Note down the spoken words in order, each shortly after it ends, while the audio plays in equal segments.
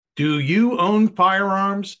Do you own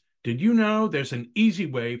firearms? Did you know there's an easy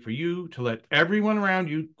way for you to let everyone around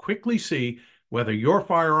you quickly see whether your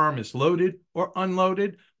firearm is loaded or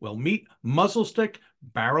unloaded? Well, meet muzzle stick,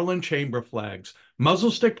 barrel, and chamber flags.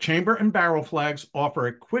 Muzzle stick, chamber, and barrel flags offer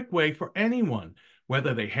a quick way for anyone,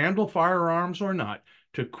 whether they handle firearms or not,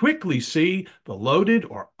 to quickly see the loaded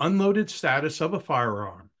or unloaded status of a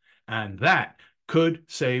firearm. And that could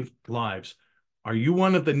save lives. Are you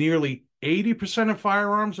one of the nearly 80% of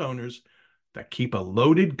firearms owners that keep a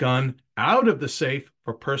loaded gun out of the safe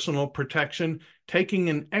for personal protection, taking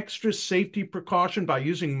an extra safety precaution by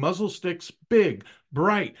using muzzle sticks? Big,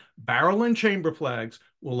 bright barrel and chamber flags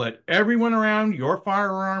will let everyone around your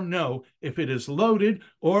firearm know if it is loaded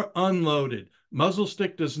or unloaded. Muzzle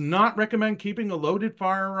Stick does not recommend keeping a loaded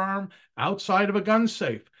firearm outside of a gun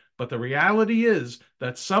safe, but the reality is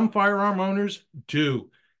that some firearm owners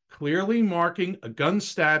do. Clearly marking a gun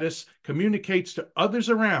status communicates to others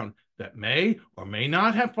around that may or may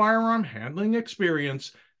not have firearm handling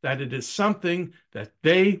experience that it is something that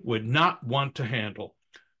they would not want to handle.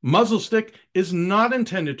 Muzzle stick is not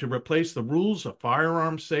intended to replace the rules of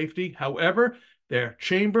firearm safety. However, their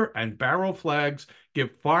chamber and barrel flags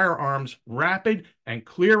give firearms rapid and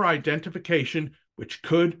clear identification, which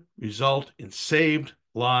could result in saved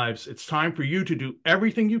lives. It's time for you to do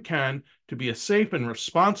everything you can to be a safe and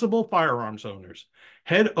responsible firearms owners.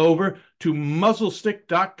 Head over to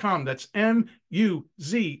muzzlestick.com. That's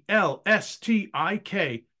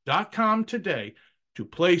MUZLSTIK.com today to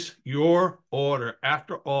place your order.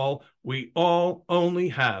 After all, we all only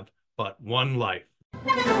have but one life.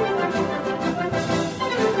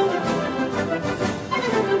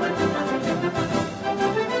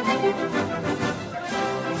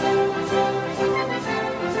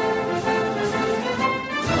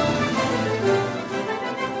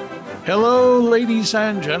 Hello, ladies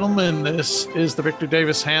and gentlemen. This is the Victor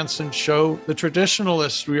Davis Hanson Show, The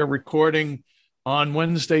Traditionalist. We are recording on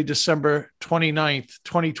Wednesday, December 29th,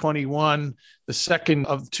 2021, the second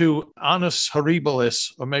of two Annus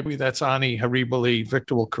Horribilis, or maybe that's Ani Horribili.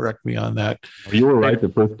 Victor will correct me on that. You were right the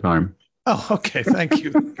first time. Oh, okay. Thank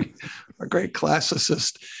you. A great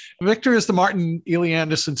classicist. Victor is the Martin Ely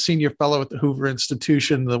Anderson Senior Fellow at the Hoover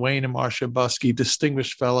Institution, the Wayne and Marcia Buskey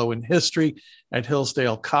Distinguished Fellow in History at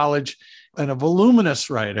Hillsdale College, and a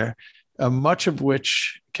voluminous writer, much of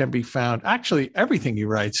which can be found, actually everything he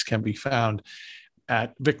writes can be found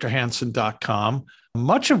at victorhanson.com.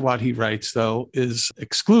 Much of what he writes, though, is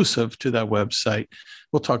exclusive to that website.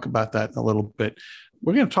 We'll talk about that in a little bit.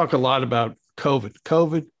 We're going to talk a lot about COVID,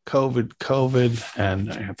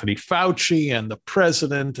 and Anthony Fauci and the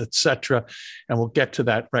president, etc. And we'll get to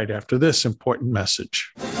that right after this important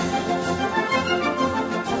message.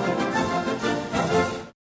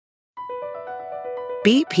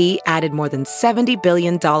 BP added more than $70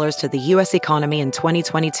 billion to the U.S. economy in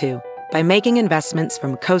 2022 by making investments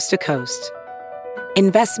from coast to coast.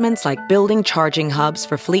 Investments like building charging hubs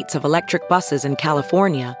for fleets of electric buses in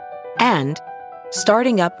California and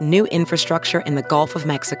starting up new infrastructure in the Gulf of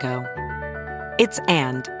Mexico. It's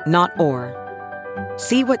and, not or.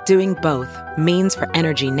 See what doing both means for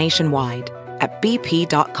energy nationwide at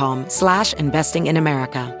bp.com/investing in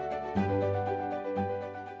America.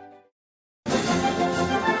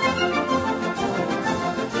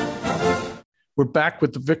 We're back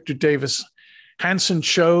with the Victor Davis Hanson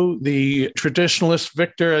Show, the Traditionalist.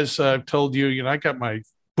 Victor, as I've told you, I got my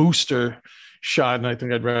booster shot, and I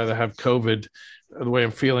think I'd rather have COVID the way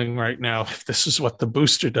I'm feeling right now. If this is what the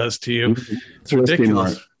booster does to you, it's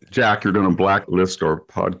ridiculous. Jack, you're going to blacklist our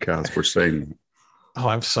podcast for saying. Oh,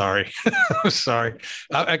 I'm sorry. I'm sorry.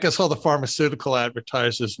 I guess all the pharmaceutical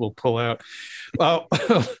advertisers will pull out. Well,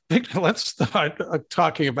 Victor, let's start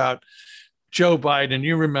talking about Joe Biden.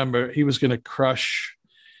 You remember he was going to crush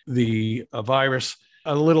the virus.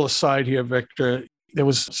 A little aside here, Victor, there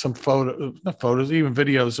was some not photos, even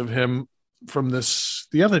videos of him from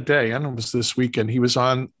the other day. I don't know if it was this weekend. He was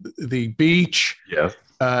on the beach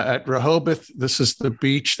at Rehoboth. This is the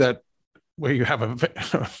beach where you have a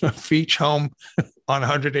beach home on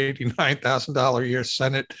 $189,000 a year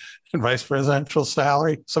Senate and vice presidential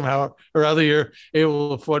salary. Somehow or other, you're able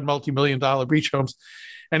to afford multi-million-dollar beach homes.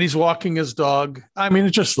 And he's walking his dog. I mean,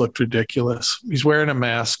 it just looked ridiculous. He's wearing a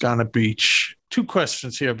mask on a beach. Two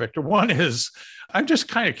questions here, Victor. One is, I'm just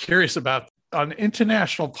kind of curious about on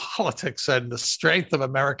international politics and the strength of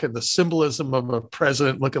America, the symbolism of a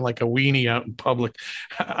president looking like a weenie out in public.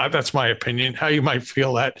 That's my opinion. How you might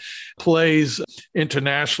feel that plays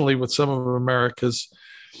internationally with some of America's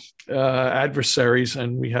adversaries,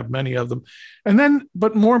 and we have many of them. And then,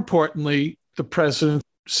 but more importantly, the president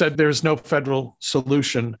said there's no federal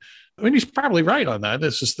solution I mean, he's probably right on that.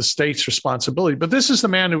 This is the state's responsibility. But this is the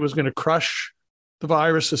man who was going to crush the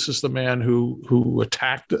virus. This is the man who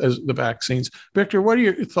attacked the vaccines. Victor, what are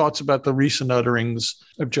your thoughts about the recent utterings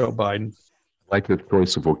of Joe Biden? I like the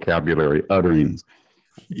choice of vocabulary, utterings.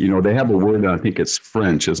 They have a word, I think it's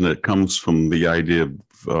French, isn't it? It comes from the idea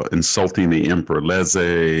of insulting the emperor,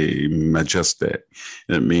 lèse majesté.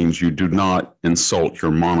 And it means you do not insult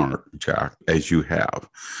your monarch, Jack, as you have.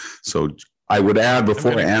 So I would add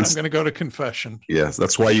before I answer. I'm going to go to confession. Yes,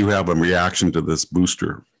 that's why you have a reaction to this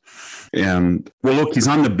booster. And well, look, he's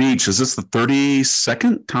on the beach. Is this the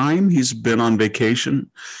 32nd time he's been on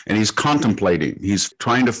vacation? And he's contemplating. He's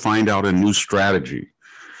trying to find out a new strategy.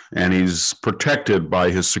 And he's protected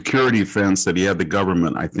by his security fence that he had the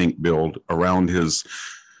government, I think, build around his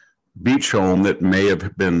beach home that may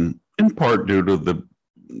have been in part due to the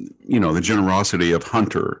generosity of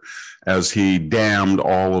Hunter as he damned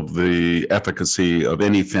all of the efficacy of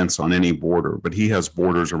any fence on any border. But he has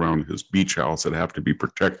borders around his beach house that have to be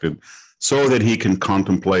protected so that he can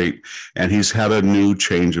contemplate. And he's had a new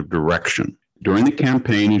change of direction. During the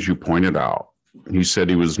campaign, as you pointed out, he said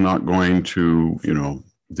he was not going to,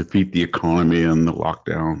 defeat the economy and the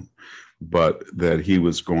lockdown, but that he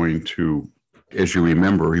was going to, as you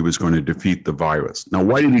remember, he was going to defeat the virus. Now,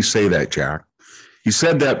 why did he say that, Jack? He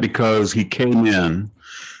said that because he came in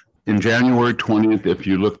January 20th, if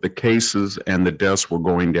you look, the cases and the deaths were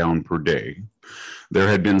going down per day. There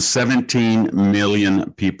had been 17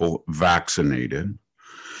 million people vaccinated.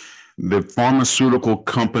 The pharmaceutical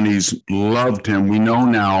companies loved him. We know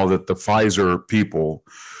now that the Pfizer people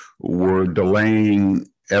were delaying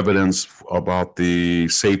evidence about the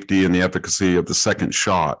safety and the efficacy of the second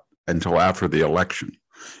shot until after the election.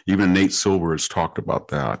 Even Nate Silver has talked about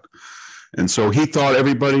that. And so he thought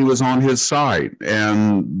everybody was on his side.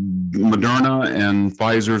 And Moderna and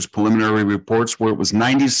Pfizer's preliminary reports were it was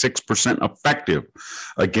 96% effective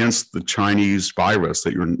against the Chinese virus,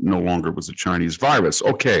 that no longer was a Chinese virus.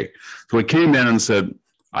 Okay, so he came in and said,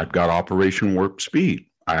 I've got Operation Warp Speed.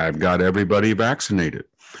 I've got everybody vaccinated.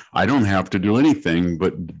 I don't have to do anything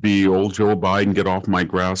but be old Joe Biden, get off my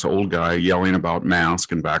grass, old guy yelling about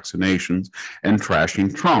masks and vaccinations and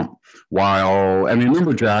trashing Trump. And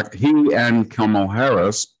remember, Jack, he and Kamala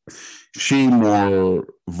Harris, she more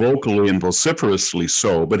vocally and vociferously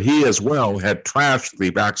so, but he as well had trashed the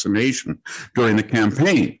vaccination during the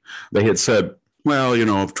campaign. They had said, well,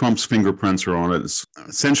 if Trump's fingerprints are on it,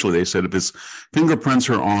 essentially they said, if his fingerprints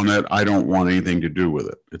are on it, I don't want anything to do with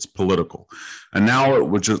it. It's political. And now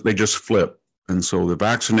they just flipped. And so the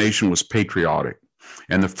vaccination was patriotic.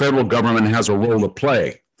 And the federal government has a role to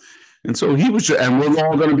play. And so and we're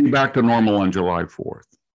all going to be back to normal on July 4th.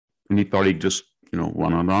 And he thought he'd just,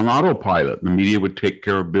 run on autopilot. The media would take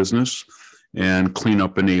care of business and clean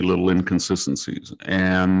up any little inconsistencies.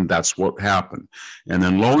 And that's what happened. And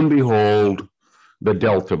then lo and behold, the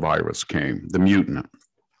Delta virus came, the mutant.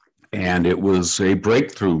 And it was a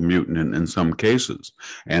breakthrough mutant in some cases.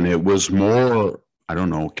 And it was more,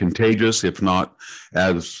 contagious, if not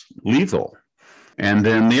as lethal. And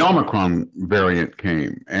then the Omicron variant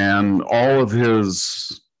came. And all of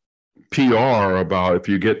his PR about if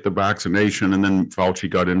you get the vaccination, and then Fauci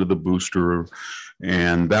got into the booster,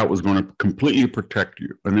 and that was going to completely protect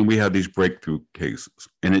you. And then we had these breakthrough cases,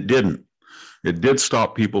 and it didn't. It did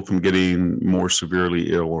stop people from getting more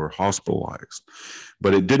severely ill or hospitalized,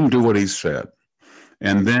 but it didn't do what he said.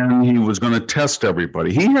 And then he was going to test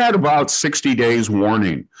everybody. He had about 60 days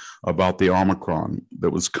warning about the Omicron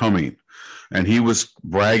that was coming. And he was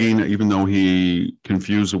bragging, even though he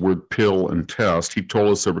confused the word pill and test, he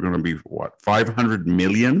told us there were going to be, 500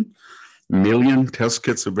 million test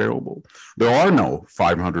kits available? There are no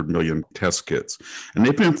 500 million test kits. And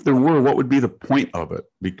even if there were, what would be the point of it?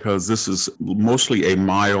 Because this is mostly a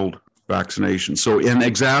mild vaccination. So in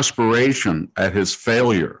exasperation at his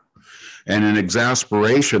failure, and in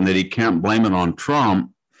exasperation that he can't blame it on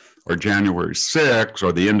Trump or January 6th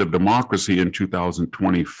or the end of democracy in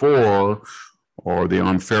 2024 or the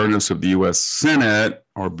unfairness of the U.S. Senate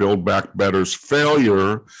or Build Back Better's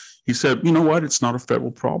failure, he said, you know what? It's not a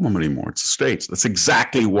federal problem anymore. It's the states. That's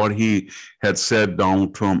exactly what he had said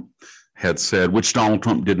Donald Trump had said, which Donald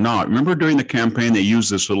Trump did not. Remember during the campaign, they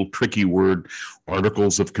used this little tricky word,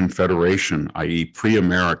 Articles of Confederation, i.e.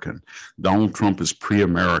 pre-American. Donald Trump is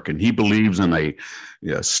pre-American. He believes in a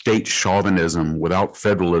state chauvinism without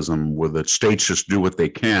federalism, where the states just do what they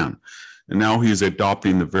can. And now he's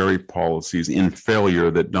adopting the very policies in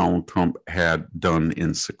failure that Donald Trump had done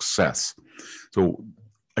in success. So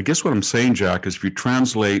I guess what I'm saying, Jack, is if you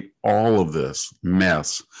translate all of this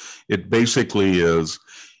mess, it basically is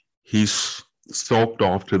he's sulked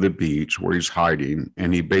off to the beach where he's hiding.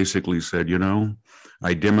 And he basically said,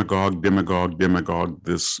 I demagogue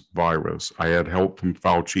this virus. I had help from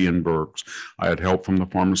Fauci and Birx. I had help from the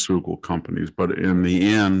pharmaceutical companies. But in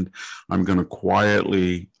the end, I'm going to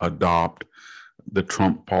quietly adopt the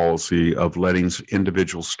Trump policy of letting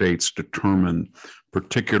individual states determine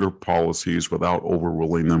particular policies without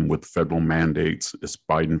overruling them with federal mandates, as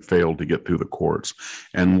Biden failed to get through the courts.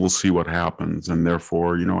 And we'll see what happens. And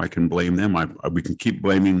therefore, I can blame them. We can keep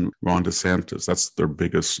blaming Ron DeSantis. That's their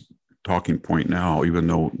biggest talking point now, even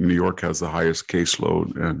though New York has the highest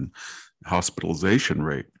caseload and hospitalization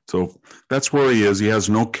rate. So that's where he is. He has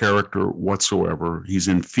no character whatsoever. He's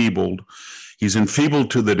enfeebled. He's enfeebled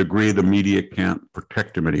to the degree the media can't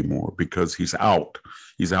protect him anymore because he's out.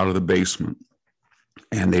 He's out of the basement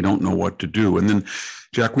and they don't know what to do. And then,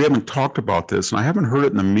 Jack, we haven't talked about this and I haven't heard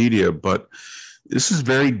it in the media, but this is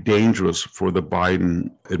very dangerous for the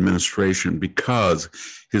Biden administration because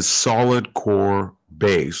his solid core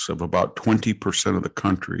base of about 20% of the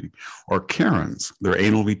country are Karens. They're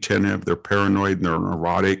anal retentive, they're paranoid, and they're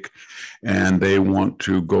neurotic, and they want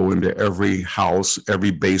to go into every house,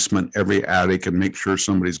 every basement, every attic and make sure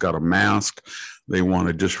somebody's got a mask. They want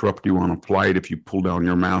to disrupt you on a flight if you pull down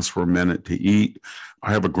your mask for a minute to eat.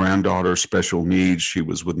 I have a granddaughter, special needs. She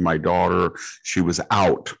was with my daughter. She was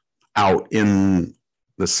out in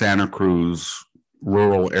the Santa Cruz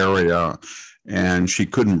rural area, and she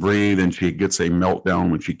couldn't breathe, and she gets a meltdown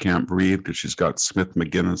when she can't breathe because she's got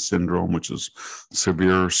Smith-Magenis syndrome, which is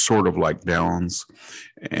severe, sort of like Downs.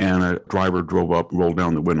 And a driver drove up, rolled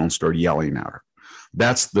down the window, and started yelling at her.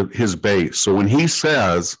 That's his base. So when he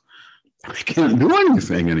says, I can't do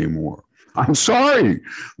anything anymore, I'm sorry.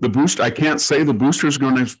 I can't say the booster is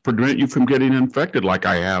going to prevent you from getting infected, like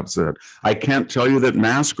I have said. I can't tell you that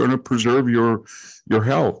masks are going to preserve your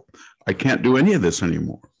health. I can't do any of this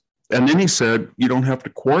anymore. And then he said, you don't have to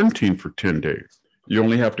quarantine for 10 days. You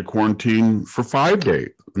only have to quarantine for 5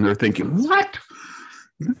 days. And they're thinking, what?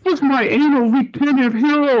 This was my anal retentive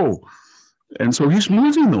hero. And so he's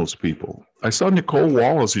losing those people. I saw Nicole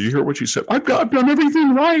Wallace. Did you hear what she said? I've done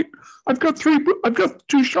everything right. I've got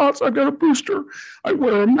 2 shots. I've got a booster. I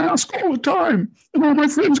wear a mask all the time. And all my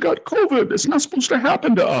friends got COVID. It's not supposed to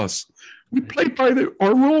happen to us. We play by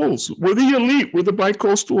our rules. We're the elite. We're the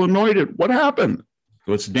bicoastal anointed. What happened?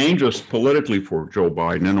 So it's dangerous politically for Joe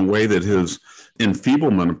Biden in a way that his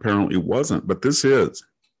enfeeblement apparently wasn't, but this is.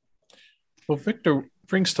 Well, Victor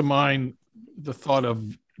brings to mind the thought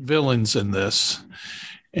of villains in this.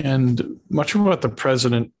 And much of what the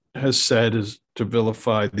president has said is to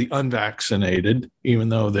vilify the unvaccinated, even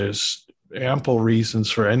though there's ample reasons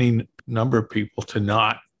for any number of people to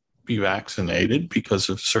not be vaccinated because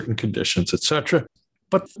of certain conditions, etc.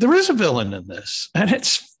 But there is a villain in this, and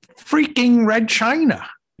it's freaking Red China.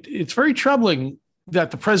 It's very troubling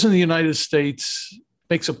that the president of the United States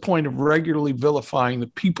makes a point of regularly vilifying the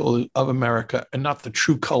people of America and not the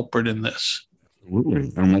true culprit in this.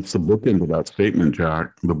 Absolutely. And what's the bookend of that statement,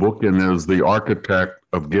 Jack? The bookend is the architect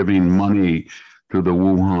of giving money to the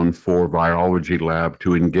Wuhan 4 virology lab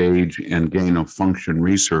to engage in gain-of-function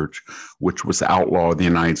research, which was outlawed in the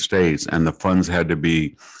United States, and the funds had to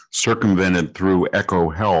be circumvented through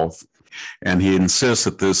EcoHealth. And he insists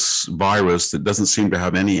that this virus that doesn't seem to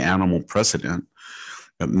have any animal precedent,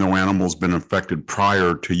 that no animal's been infected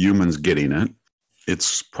prior to humans getting it.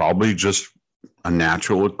 It's probably just a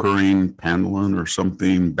natural occurring pangolin or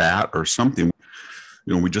something, bat or something.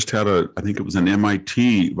 We just had I think it was an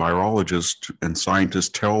MIT virologist and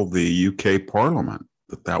scientist tell the UK Parliament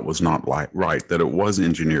that was not right, that it was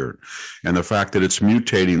engineered. And the fact that it's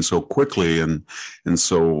mutating so quickly and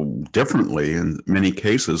so differently in many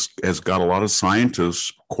cases has got a lot of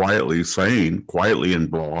scientists quietly in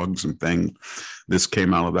blogs and things, this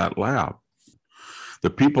came out of that lab. The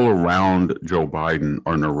people around Joe Biden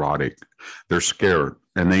are neurotic. They're scared,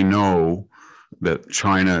 and they know that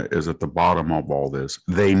China is at the bottom of all this.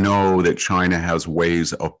 They know that China has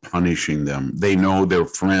ways of punishing them. They know they're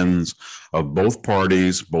friends of both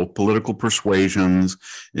parties, both political persuasions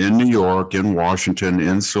in New York, in Washington,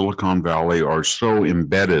 in Silicon Valley are so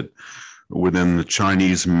embedded within the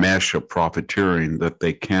Chinese mesh of profiteering that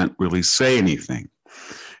they can't really say anything.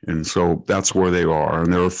 And so that's where they are.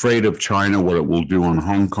 And they're afraid of China, what it will do on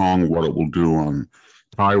Hong Kong, what it will do on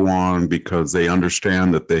Taiwan, because they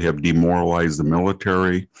understand that they have demoralized the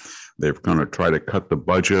military. They're going to try to cut the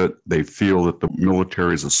budget. They feel that the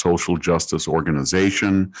military is a social justice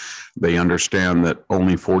organization. They understand that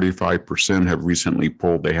only 45% have recently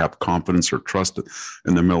polled they have confidence or trust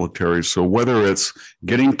in the military. So whether it's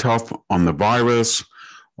getting tough on the virus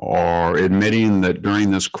are admitting that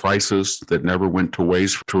during this crisis that never went to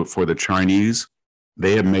waste for the Chinese,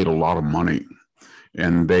 they have made a lot of money.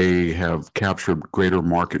 And they have captured greater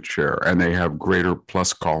market share, and they have greater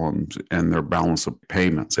plus columns in their balance of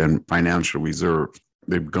payments and financial reserves.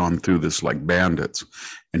 They've gone through this like bandits,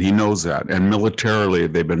 and he knows that. And militarily,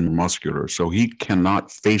 they've been muscular, so he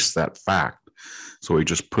cannot face that fact. So he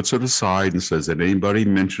just puts it aside and says that anybody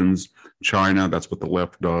mentions China, that's what the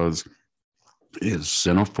left does, is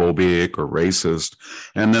xenophobic or racist.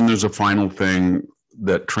 And then there's a final thing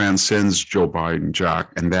that transcends Joe Biden,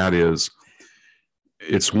 Jack, and that is,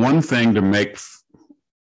 it's one thing to make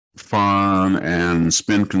fun and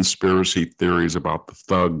spin conspiracy theories about the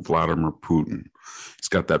thug Vladimir Putin. He's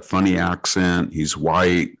got that funny accent. He's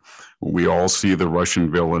white. We all see the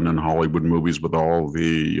Russian villain in Hollywood movies with all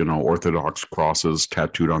the, Orthodox crosses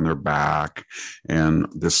tattooed on their back and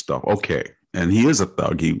this stuff. Okay. And he is a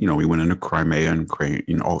thug. He went into Crimea and,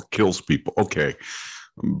 kills people. Okay.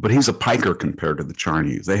 But he's a piker compared to the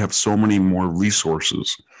Chinese. They have so many more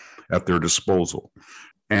resources at their disposal.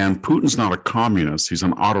 And Putin's not a communist. He's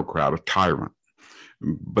an autocrat, a tyrant.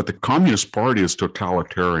 But the Communist Party is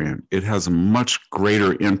totalitarian. It has a much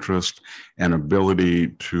greater interest and ability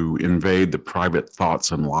to invade the private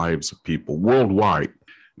thoughts and lives of people worldwide.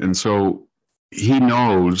 And so he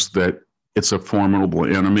knows that it's a formidable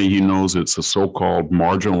enemy. He knows it's a so-called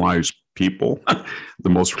marginalized people. The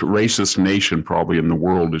most racist nation probably in the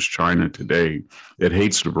world is China today. It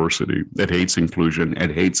hates diversity. It hates inclusion.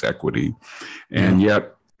 It hates equity. And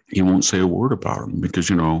yet he won't say a word about them because,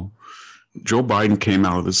 Joe Biden came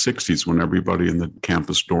out of the 60s when everybody in the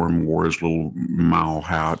campus dorm wore his little Mao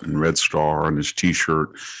hat and red star on his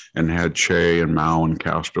T-shirt and had Che and Mao and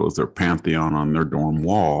Castro as their pantheon on their dorm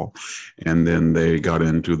wall. And then they got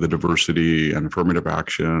into the diversity and affirmative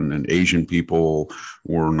action, and Asian people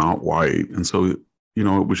were not white. And so, it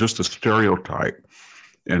was just a stereotype.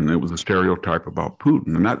 And it was a stereotype about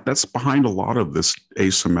Putin. And that's behind a lot of this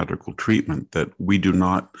asymmetrical treatment that we do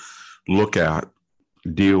not look at,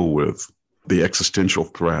 deal with the existential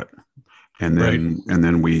threat. And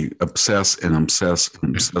then we obsess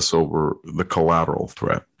over the collateral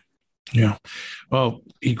threat. Yeah. Well,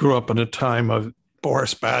 he grew up in a time of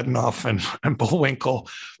Boris Badenov and Bullwinkle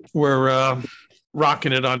were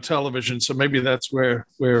rocking it on television. So maybe that's where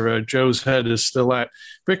Joe's head is still at.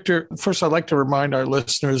 Victor, first, I'd like to remind our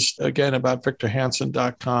listeners again about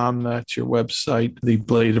victorhansen.com. That's your website. The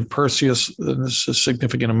Blade of Perseus, there's a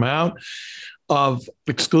significant amount of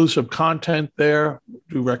exclusive content there.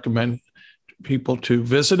 Do recommend people to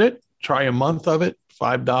visit it, try a month of it,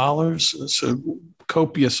 $5. It's a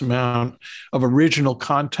copious amount of original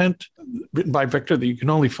content written by Victor that you can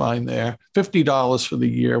only find there. $50 for the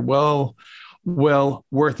year. Well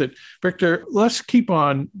worth it. Victor, let's keep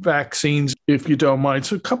on vaccines, if you don't mind.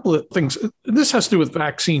 So a couple of things. This has to do with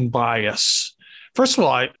vaccine bias. First of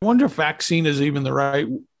all, I wonder if vaccine is even the right.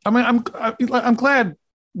 I mean, I'm glad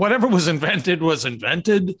whatever was invented was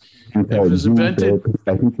invented. It was invented.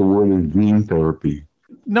 I think the word is gene therapy.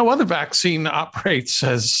 No other vaccine operates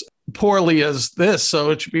as poorly as this,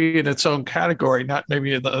 so it should be in its own category, not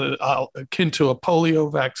maybe akin to a polio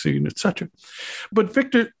vaccine, etc. But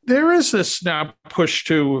Victor, there is this now push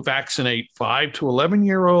to vaccinate 5 to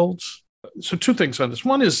 11-year-olds. So two things on this.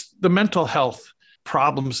 One is the mental health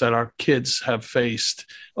problems that our kids have faced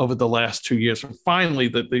over the last 2 years. And finally,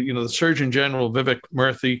 the Surgeon General, Vivek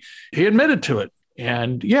Murthy, he admitted to it.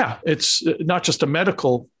 And yeah, it's not just a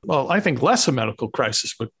medical, well, I think less a medical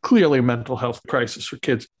crisis, but clearly a mental health crisis for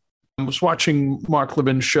kids. I was watching Mark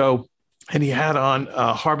Levin's show, and he had on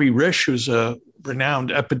Harvey Risch, who's a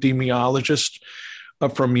renowned epidemiologist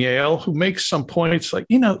from Yale, who makes some points like,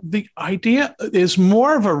 the idea is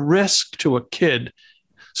more of a risk to a kid.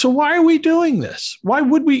 So why are we doing this? Why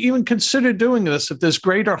would we even consider doing this if there's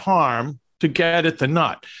greater harm to get at the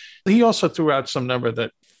nut? He also threw out some number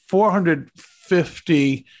that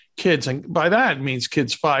 450 kids, and by that it means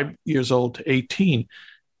kids 5 years old to 18,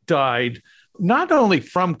 died not only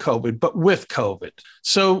from COVID, but with COVID.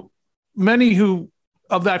 So many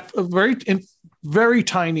of that very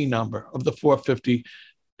tiny number of the 450,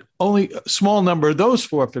 only a small number of those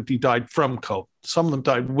 450 died from COVID. Some of them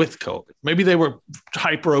died with COVID. Maybe they were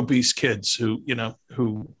hyper obese kids who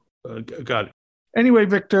got it. Anyway,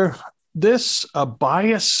 Victor, this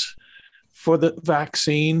bias for the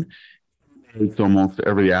vaccine. It's almost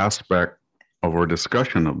every aspect of our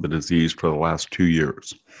discussion of the disease for the last 2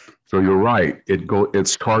 years. So you're right.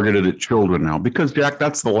 It's targeted at children now because, Jack,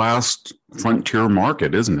 that's the last frontier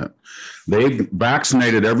market, isn't it? They've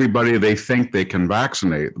vaccinated everybody they think they can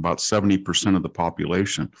vaccinate, about 70% of the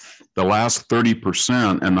population. The last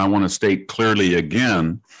 30%, and I want to state clearly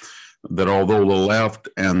again that although the left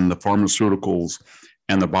and the pharmaceuticals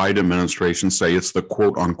and the Biden administration say it's the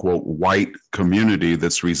quote unquote white community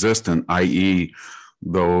that's resistant, i.e.,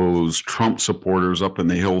 those Trump supporters up in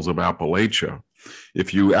the hills of Appalachia.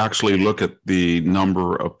 If you actually look at the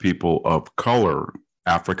number of people of color,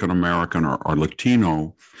 African American or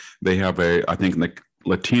Latino, they have I think in the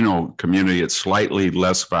Latino community, it's slightly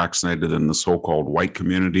less vaccinated than the so-called white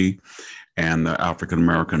community, and the African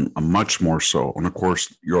American much more so. And of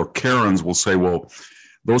course, your Karens will say, well,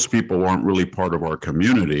 those people aren't really part of our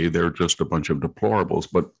community. They're just a bunch of deplorables.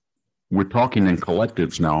 But we're talking in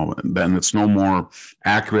collectives now, then it's no more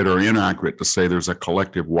accurate or inaccurate to say there's a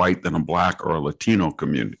collective white than a black or a Latino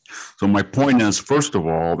community. So my point is, first of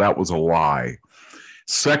all, that was a lie.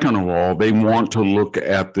 Second of all, they want to look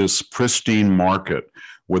at this pristine market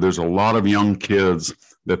where there's a lot of young kids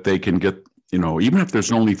that they can get, even if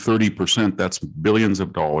there's only 30%, that's billions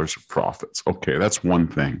of dollars of profits. Okay, that's one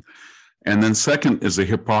thing. And then second is the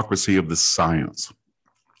hypocrisy of the science.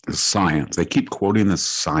 The science. They keep quoting the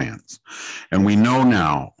science. And we know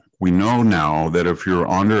now that if you're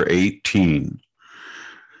under 18,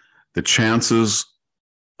 the chances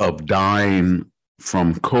of dying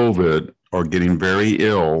from COVID or getting very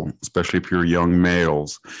ill, especially if you're young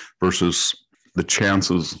males, versus the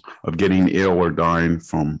chances of getting ill or dying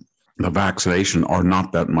from the vaccination are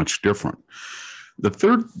not that much different. The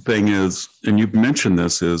third thing is, and you've mentioned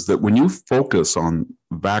this, is that when you focus on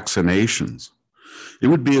vaccinations, it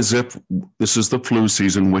would be as if this is the flu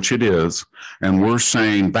season, which it is, and we're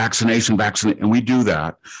saying vaccination, and we do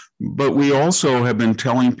that. But we also have been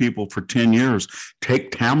telling people for 10 years,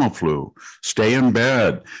 take Tamiflu, stay in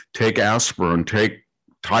bed, take aspirin, take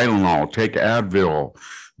Tylenol, take Advil,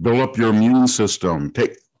 build up your immune system.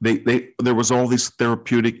 There was all these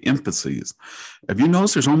therapeutic emphases. Have you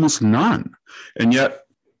noticed there's almost none? And yet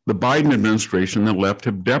the Biden administration and the left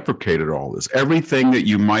have deprecated all this. Everything that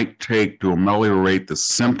you might take to ameliorate the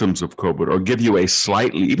symptoms of COVID or give you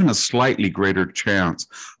even a slightly greater chance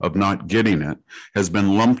of not getting it has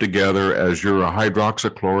been lumped together as you're a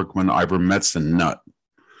hydroxychloroquine, ivermectin nut.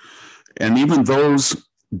 And even those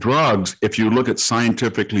drugs, if you look at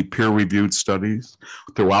scientifically peer-reviewed studies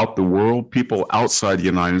throughout the world, people outside the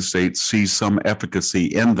United States see some efficacy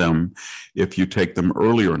in them if you take them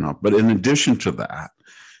earlier enough. But in addition to that,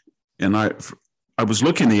 and I was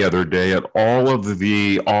looking the other day at all of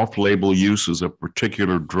the off-label uses of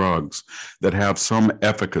particular drugs that have some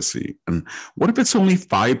efficacy. And what if it's only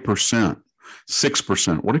 5%,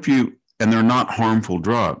 6%? And they're not harmful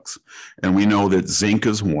drugs. And we know that zinc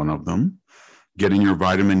is one of them. Getting your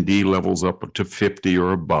vitamin D levels up to 50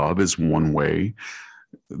 or above is one way.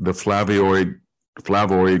 The flavoid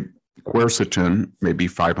quercetin, maybe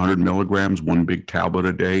 500 milligrams, one big tablet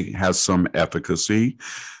a day, has some efficacy.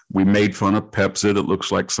 We made fun of Pepsid. It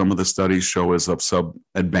looks like some of the studies show is of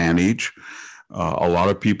sub-advantage. A lot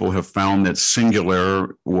of people have found that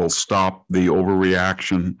Singulair will stop the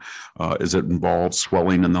overreaction as it involves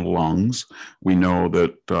swelling in the lungs. We know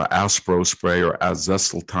that Aspro spray, or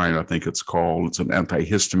azacitidine, I think it's called, it's an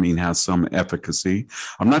antihistamine, has some efficacy.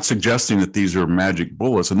 I'm not suggesting that these are magic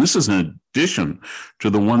bullets, and this is in addition to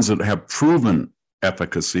the ones that have proven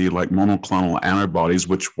efficacy, like monoclonal antibodies,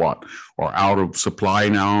 which are out of supply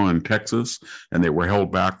now in Texas, and they were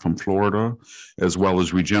held back from Florida, as well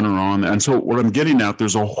as Regeneron. And so what I'm getting at,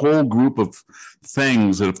 there's a whole group of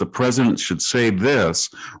things that if the president should say this,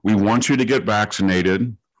 we want you to get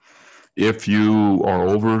vaccinated if you are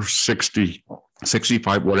over 60,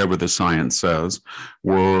 65, whatever the science says.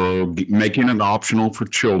 We're making it optional for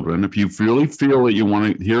children. If you really feel that you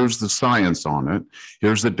want to, here's the science on it,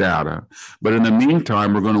 here's the data. But in the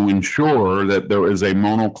meantime, we're going to ensure that there is a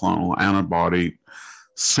monoclonal antibody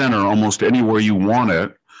center almost anywhere you want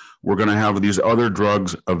it. We're going to have these other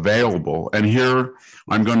drugs available. And here,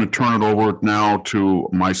 I'm going to turn it over now to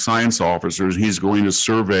my science officers. He's going to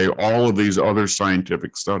survey all of these other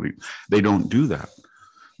scientific studies. They don't do that.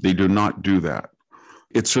 They do not do that.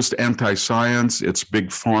 It's just anti-science, it's big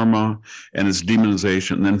pharma, and it's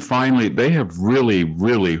demonization. And then finally, they have really,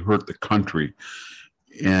 really hurt the country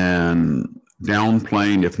in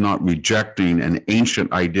downplaying, if not rejecting, an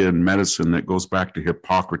ancient idea in medicine that goes back to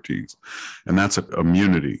Hippocrates, and that's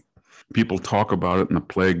immunity. People talk about it in the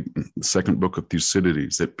plague, the second book of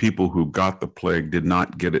Thucydides, that people who got the plague did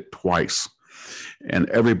not get it twice. And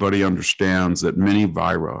everybody understands that many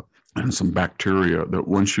vira and some bacteria that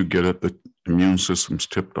once you get it, the immune system's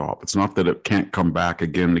tipped off. It's not that it can't come back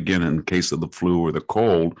again and again in the case of the flu or the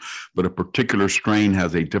cold, but a particular strain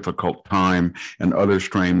has a difficult time, and other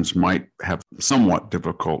strains might have somewhat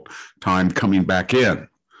difficult time coming back in.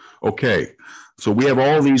 Okay, so we have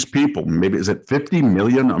all these people, maybe is it 50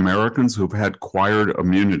 million Americans who've had acquired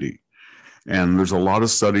immunity? And there's a lot of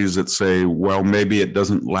studies that say, well, maybe it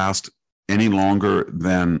doesn't last any longer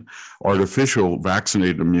than artificial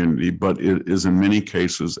vaccinated immunity, but it is in many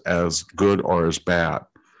cases as good or as bad.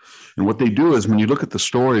 And what they do is when you look at the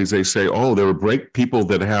stories, they say, oh, there are people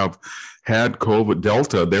that have had COVID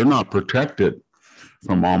Delta, they're not protected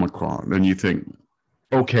from Omicron. And you think,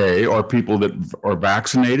 okay, are people that are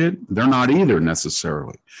vaccinated? They're not either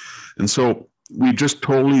necessarily. And so we just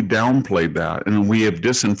totally downplayed that. And we have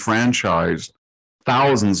disenfranchised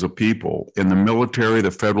thousands of people in the military,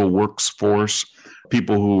 the federal workforce,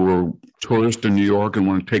 people who are tourists in New York and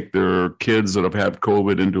want to take their kids that have had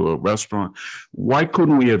COVID into a restaurant. Why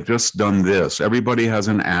couldn't we have just done this? Everybody has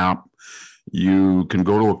an app. You can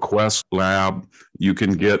go to a Quest lab. You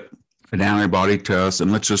can get an antibody test,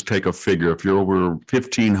 and let's just take a figure. If you're over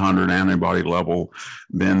 1,500 antibody level,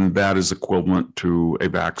 then that is equivalent to a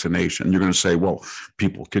vaccination. You're going to say, well,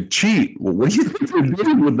 people could cheat. Well, what do you think they're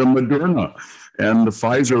doing with the Moderna and the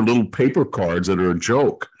Pfizer little paper cards that are a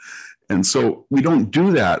joke? And so we don't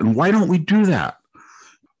do that. And why don't we do that?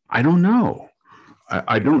 I don't know.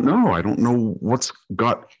 I don't know. I don't know what's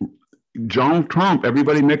got Donald Trump.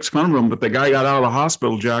 Everybody makes fun of him, but the guy got out of the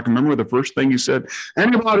hospital, Jack. Remember the first thing he said?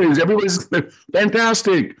 Antibodies, everybody's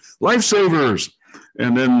fantastic, lifesavers.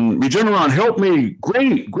 And then Regeneron, help me,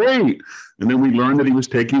 great, great. And then we learned that he was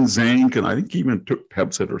taking zinc, and I think he even took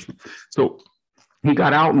Pepcid or something. So he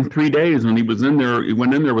got out in 3 days, and he was in there. He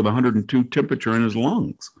went in there with 102 temperature in his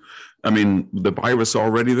lungs. I mean, the virus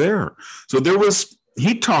already there. So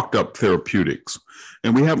he talked up therapeutics,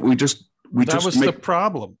 and that was the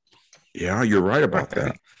problem. Yeah, you're right about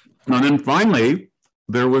that. And then finally,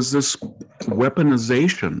 there was this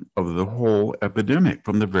weaponization of the whole epidemic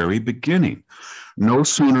from the very beginning. No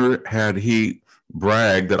sooner had he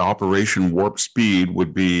bragged that Operation Warp Speed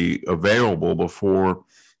would be available before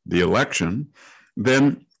the election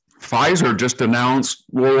than Pfizer just announced,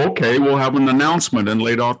 well, okay, we'll have an announcement in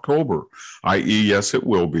late October, i.e., yes, it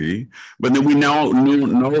will be. But then we now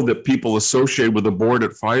know that people associated with the board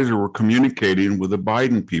at Pfizer were communicating with the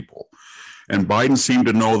Biden people. And Biden seemed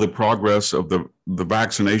to know the progress of the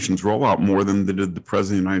vaccinations rollout more than did the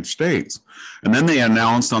president of the United States. And then they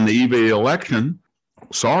announced on the eve of the election,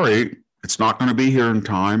 sorry, it's not going to be here in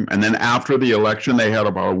time. And then after the election, they had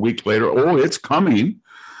about a week later, oh, it's coming.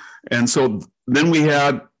 And so then we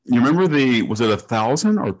had, you remember was it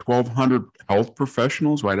 1,000 or 1,200 health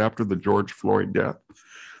professionals right after the George Floyd death?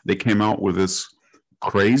 They came out with this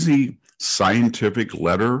crazy scientific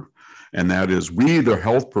letter. And that is, we, the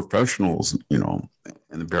health professionals, and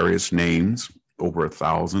various names, over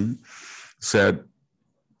 1,000, said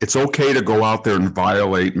it's okay to go out there and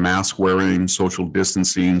violate mask wearing, social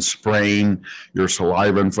distancing, spraying your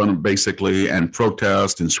saliva in front of basically, and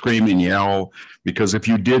protest and scream and yell, because if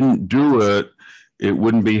you didn't do it, it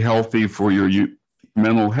wouldn't be healthy for your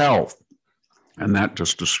mental health. And that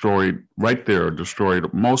just destroyed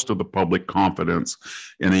most of the public confidence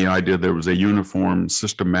in the idea there was a uniform,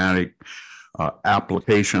 systematic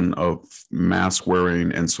application of mask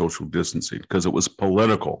wearing and social distancing, because it was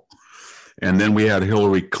political. And then we had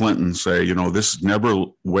Hillary Clinton say, this never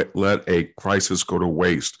let a crisis go to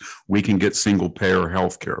waste. We can get single payer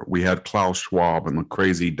health care. We had Klaus Schwab and the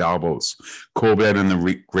crazy Davos, COVID and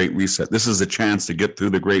the Great Reset. This is a chance to get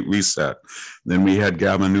through the Great Reset. Then we had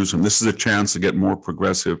Gavin Newsom. This is a chance to get more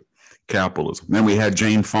progressive capitalism. Then we had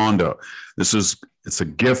Jane Fonda. It's a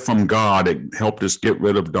gift from God. It helped us get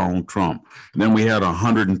rid of Donald Trump. And then we had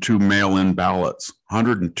 102 mail-in ballots,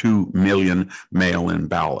 102 million mail-in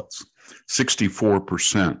ballots.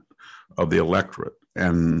 64% of the electorate.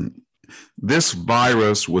 And this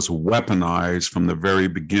virus was weaponized from the very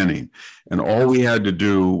beginning. And all we had to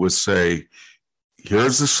do was say,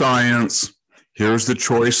 here's the science, here's the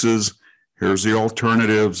choices, here's the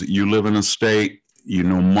alternatives. You live in a state, you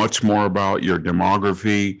know much more about your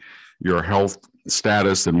demography, your health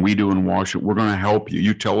status than we do in Washington. We're going to help you.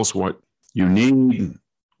 You tell us what you need,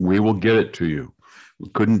 we will get it to you. We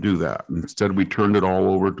couldn't do that. Instead, we turned it all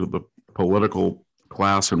over to the political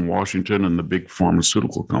class in Washington and the big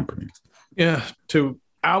pharmaceutical companies. Yeah, to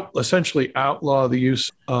essentially outlaw the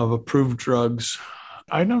use of approved drugs.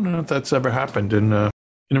 I don't know if that's ever happened in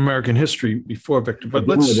American history before, Victor. But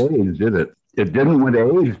AIDS, did it? It didn't with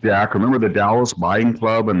AIDS, Jack. Remember the Dallas Buying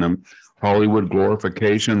Club and the Hollywood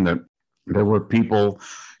glorification, that there were people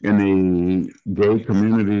in the gay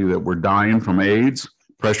community that were dying from AIDS,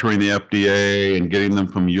 pressuring the FDA and getting them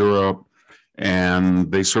from Europe.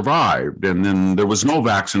 And they survived. And then there was no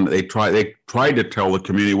vaccine. They tried to tell the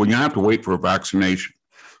community, well, you have to wait for a vaccination.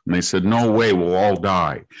 And they said, no way, we'll all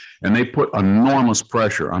die. And they put enormous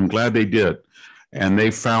pressure. I'm glad they did. And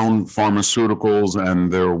they found pharmaceuticals,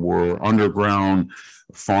 and there were underground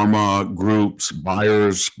pharma groups,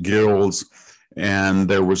 buyers guilds, and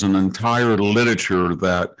there was an entire literature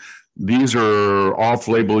that these are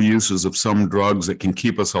off-label uses of some drugs that can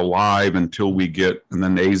keep us alive until we get, and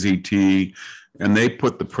then AZT, and they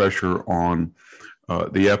put the pressure on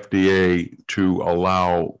the FDA to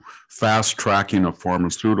allow fast tracking of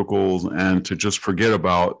pharmaceuticals and to just forget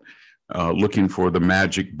about looking for the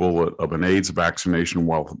magic bullet of an AIDS vaccination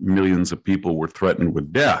while millions of people were threatened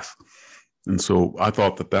with death. And so I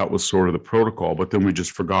thought that was sort of the protocol, but then we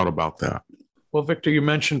just forgot about that. Well, Victor, you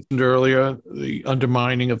mentioned earlier the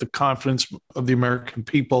undermining of the confidence of the American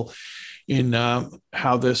people in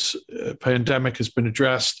how this pandemic has been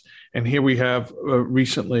addressed. And here we have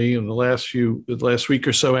recently, in the last week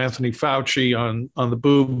or so, Anthony Fauci on the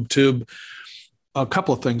boob tube, a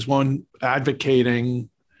couple of things. One, advocating,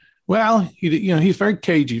 well, he's very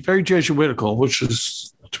cagey, very Jesuitical, which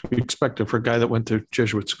is to be expected for a guy that went to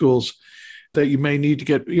Jesuit schools, that you may need to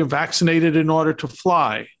get vaccinated in order to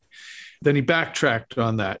fly. Then he backtracked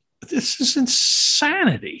on that. This is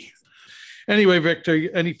insanity. Anyway, Victor,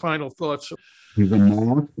 any final thoughts? He's a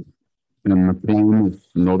moth in the flame of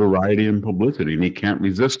notoriety and publicity, and he can't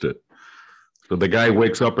resist it. So the guy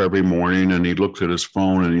wakes up every morning and he looks at his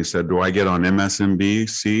phone and he said, do I get on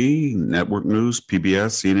MSNBC, Network News,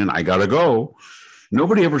 PBS, CNN? I got to go.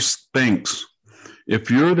 Nobody ever thinks,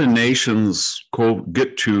 if you're the nation's go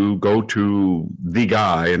to the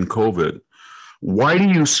guy in COVID, why do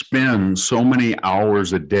you spend so many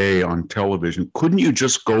hours a day on television? Couldn't you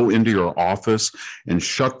just go into your office and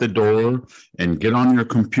shut the door and get on your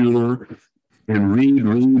computer and read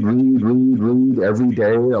every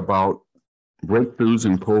day about breakthroughs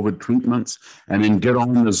in COVID treatments, and then get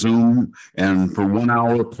on the Zoom and for 1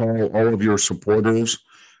 hour call all of your supporters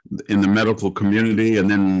in the medical community and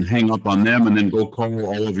then hang up on them and then go call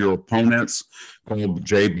all of your opponents, call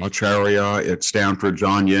Jay Bhattacharya at Stanford,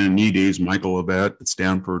 John Ioannidis, Michael Levitt at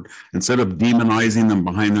Stanford, instead of demonizing them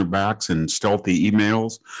behind their backs in stealthy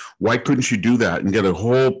emails? Why couldn't you do that and get a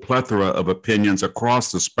whole plethora of opinions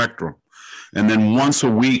across the spectrum and then once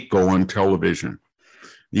a week go on television?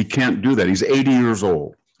 He can't do that. He's 80 years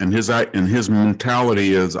old, and his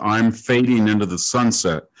mentality is, I'm fading into the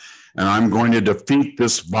sunset, and I'm going to defeat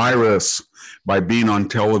this virus by being on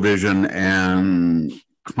television and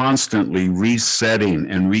constantly resetting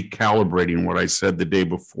and recalibrating what I said the day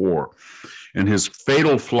before. And his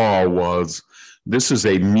fatal flaw was, this is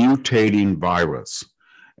a mutating virus,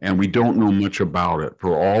 and we don't know much about it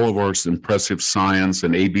for all of our impressive science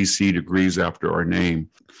and ABC degrees after our name.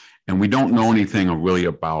 And we don't know anything really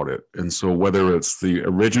about it. And so whether it's the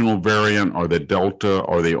original variant or the Delta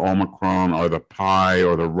or the Omicron or the Pi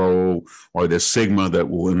or the Rho or the Sigma that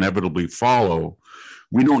will inevitably follow,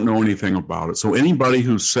 we don't know anything about it. So anybody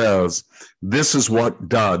who says this is what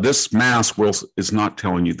this mask is not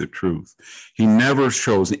telling you the truth. He never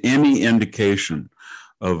shows any indication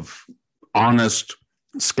of honest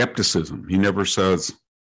skepticism. He never says,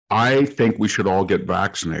 I think we should all get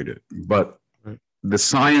vaccinated. But the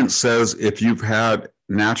science says if you've had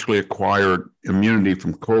naturally acquired immunity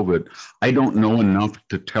from COVID, I don't know enough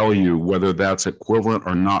to tell you whether that's equivalent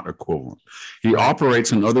or not equivalent. He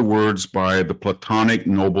operates, in other words, by the Platonic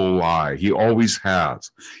noble lie. He always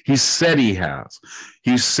has. He said he has.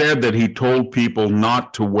 He said that he told people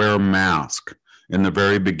not to wear masks in the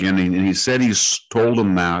very beginning. And he said he's told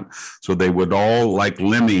them that so they would all, like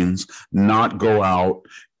lemmings, not go out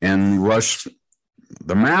and rush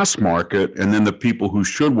the mass market, and then the people who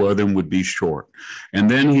should wear them would be short. And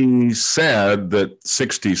then he said that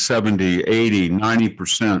 60, 70, 80,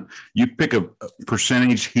 90%, you pick a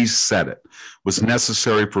percentage, he said it, was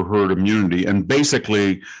necessary for herd immunity. And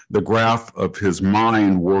basically, the graph of his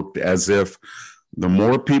mind worked as if the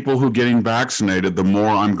more people who are getting vaccinated, the more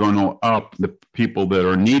I'm going to up the people that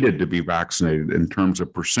are needed to be vaccinated in terms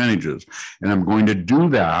of percentages. And I'm going to do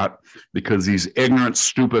that because these ignorant,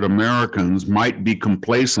 stupid Americans might be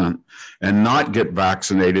complacent and not get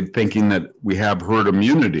vaccinated thinking that we have herd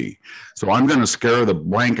immunity. So I'm going to scare the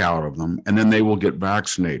blank out of them, and then they will get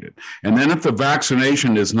vaccinated. And then if the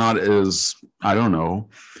vaccination is not as, I don't know,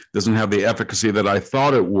 doesn't have the efficacy that I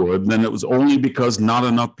thought it would, then it was only because not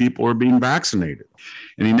enough people are being vaccinated.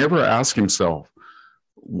 And he never asked himself,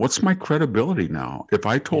 what's my credibility now? If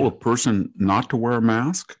I told a person not to wear a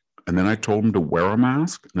mask, and then I told them to wear a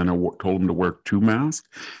mask, and then I told them to wear 2 masks,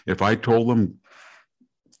 if I told them,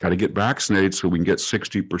 got to get vaccinated so we can get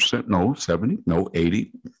 60%, no, 70, no,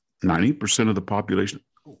 80, 90% of the population,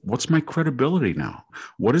 what's my credibility now?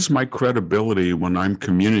 What is my credibility when I'm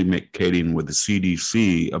communicating with the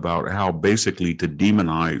CDC about how basically to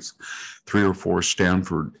demonize 3 or 4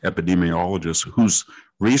 Stanford epidemiologists whose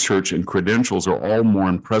research and credentials are all more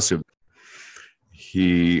impressive?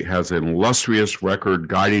 He has an illustrious record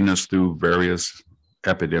guiding us through various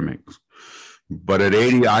epidemics. But at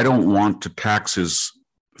 80, I don't want to tax his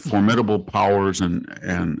formidable powers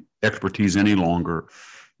and expertise any longer.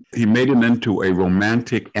 He made him into a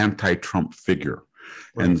romantic anti-Trump figure.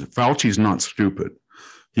 Right. And Fauci's not stupid.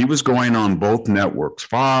 He was going on both networks,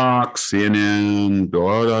 Fox, CNN,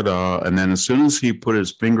 and then as soon as he put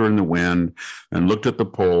his finger in the wind and looked at the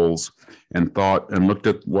polls and thought and looked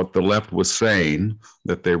at what the left was saying,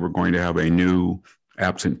 that they were going to have a new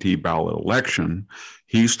absentee ballot election,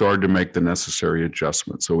 he started to make the necessary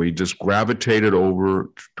adjustments. So he just gravitated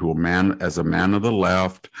over to a man of the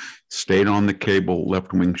left, stayed on the cable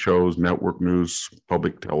left-wing shows, network news,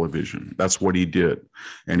 public television. That's what he did.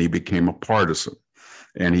 And he became a partisan.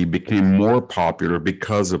 And he became more popular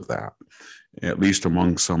because of that, at least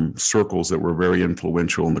among some circles that were very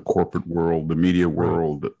influential in the corporate world, the media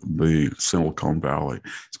world, the Silicon Valley.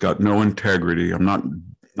 He's got no integrity. I'm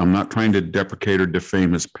not trying to deprecate or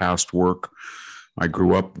defame his past work. I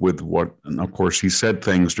grew up with and of course, he said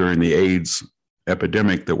things during the AIDS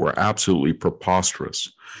epidemic that were absolutely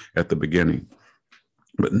preposterous at the beginning.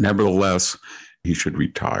 But nevertheless, he should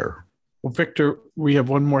retire. Well, Victor, we have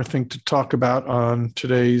one more thing to talk about on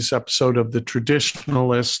today's episode of The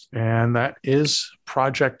Traditionalist, and that is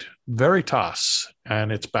Project Veritas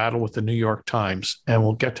and its battle with the New York Times. And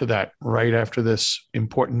we'll get to that right after this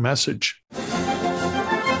important message.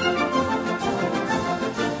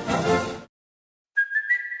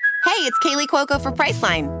 Hey, it's Kaylee Cuoco for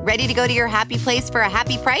Priceline. Ready to go to your happy place for a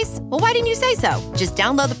happy price? Well, why didn't you say so? Just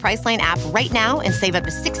download the Priceline app right now and save up to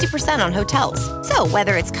 60% on hotels. So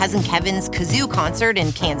whether it's Cousin Kevin's Kazoo Concert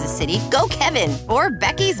in Kansas City, go Kevin, or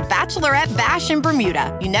Becky's Bachelorette Bash in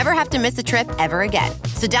Bermuda, you never have to miss a trip ever again.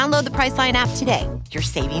 So download the Priceline app today. Your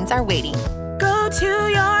savings are waiting. Go to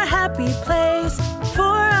your happy place for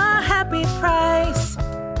a happy price.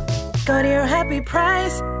 Go to your happy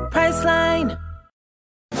price, Priceline.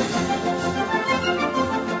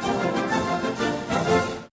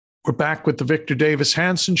 We're back with the Victor Davis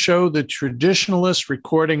Hanson Show, The Traditionalist,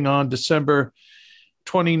 recording on December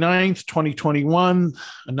 29th, 2021.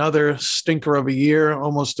 Another stinker of a year,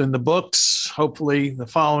 almost in the books. Hopefully the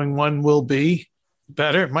following one will be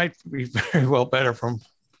better. It might be very well better from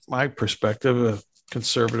my perspective, a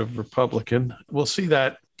conservative Republican. We'll see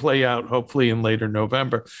that play out hopefully in later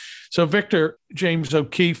November. So Victor, James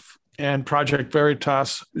O'Keefe and Project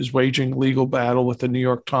Veritas is waging legal battle with the New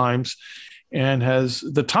York Times, and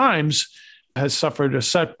the Times has suffered a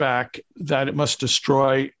setback that it must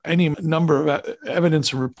destroy any number of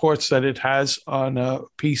evidence and reports that it has on a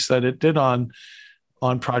piece that it did on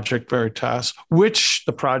Project Veritas, which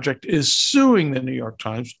the project is suing the New York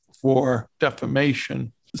Times for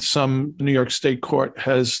defamation. Some New York State court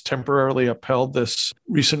has temporarily upheld this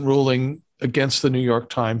recent ruling against the New York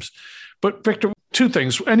Times. But Victor, 2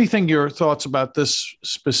 things. Anything, your thoughts about this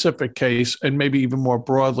specific case, and maybe even more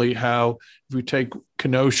broadly, how if we take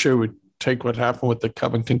Kenosha, we take what happened with the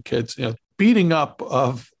Covington kids, beating up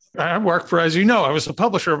of, I work for, as you know, I was a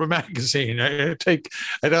publisher of a magazine. I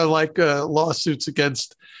don't like lawsuits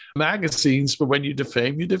against magazines, but when you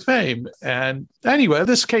defame, you defame. And anyway,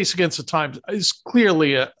 this case against the Times is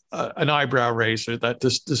clearly an eyebrow raiser that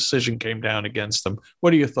this decision came down against them.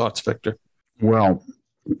 What are your thoughts, Victor? Well,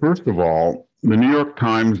 first of all, the New York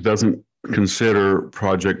Times doesn't consider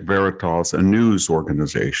Project Veritas a news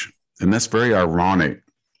organization. And that's very ironic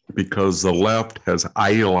because the left has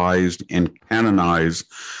idolized and canonized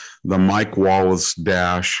the Mike Wallace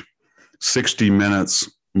 60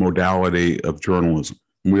 minutes modality of journalism.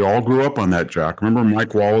 We all grew up on that, Jack. Remember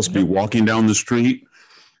Mike Wallace be walking down the street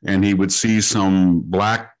and he would see some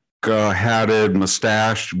black hatted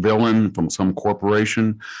mustached villain from some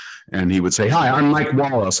corporation. And he would say, "Hi, I'm Mike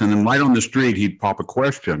Wallace." And then right on the street, he'd pop a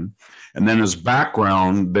question. And then his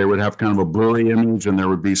background, they would have kind of a blurry image, and there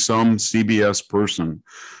would be some CBS person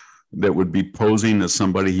that would be posing as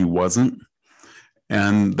somebody he wasn't.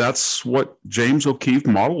 And that's what James O'Keefe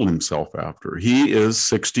modeled himself after. He is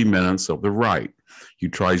 60 Minutes of the right. He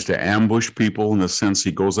tries to ambush people in the sense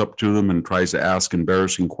he goes up to them and tries to ask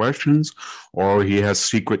embarrassing questions, or he has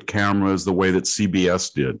secret cameras the way that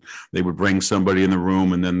CBS did. They would bring somebody in the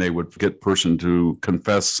room and then they would get person to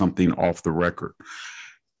confess something off the record.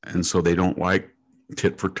 And so they don't like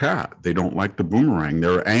tit for tat. They don't like the boomerang.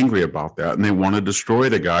 They're angry about that, and they want to destroy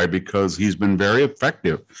the guy because he's been very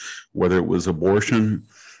effective, whether it was abortion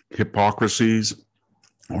hypocrisies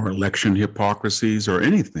or election hypocrisies or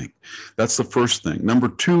anything. That's the first thing. Number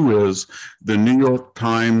two is the New York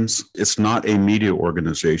Times. It's not a media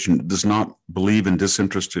organization. It does not believe in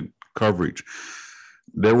disinterested coverage.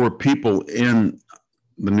 There were people in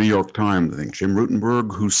the New York Times, I think Jim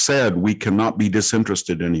Rutenberg, who said we cannot be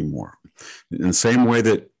disinterested anymore. In the same way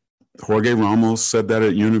that Jorge Ramos said that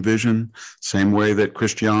at Univision, same way that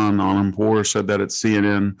Christian Amanpour said that at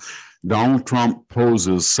CNN, Donald Trump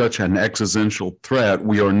poses such an existential threat,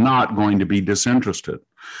 we are not going to be disinterested.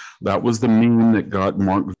 That was the meme that got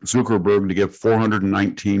Mark Zuckerberg to give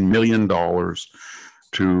 $419 million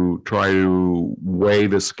to try to weigh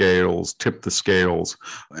the scales, tip the scales,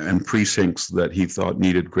 and precincts that he thought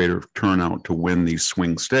needed greater turnout to win these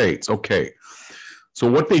swing states. Okay, so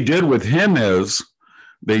what they did with him is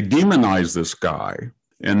they demonized this guy.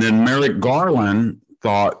 And then Merrick Garland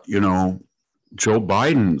thought, Joe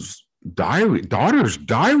Biden's daughter's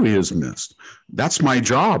diary is missed. That's my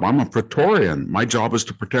job. I'm a Praetorian. My job is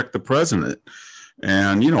to protect the president.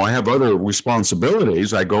 And, I have other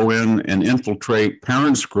responsibilities. I go in and infiltrate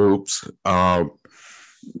parents' groups,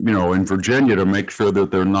 in Virginia to make sure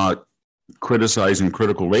that they're not criticizing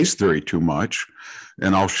critical race theory too much.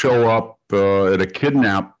 And I'll show up at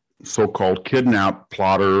a so-called kidnap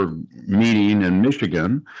plotter meeting in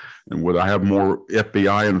Michigan. And I have more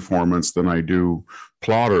FBI informants than I do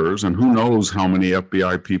plotters. And who knows how many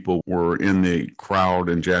FBI people were in the crowd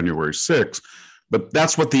in January 6th. But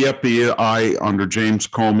that's what the FBI under James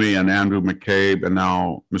Comey and Andrew McCabe and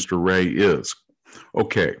now Mr. Wray is.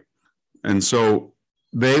 Okay. And so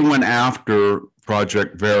they went after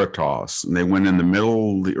Project Veritas, and they went in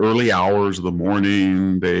the early hours of the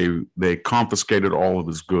morning. They confiscated all of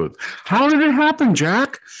his goods. How did it happen,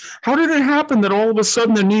 Jack? How did it happen that all of a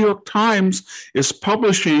sudden the New York Times is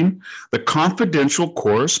publishing the confidential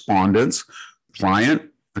correspondence, client,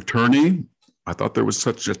 attorney? I thought there was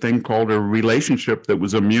such a thing called a relationship that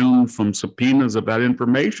was immune from subpoenas of that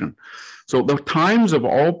information. So the Times of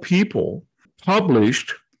all people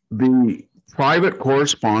published the private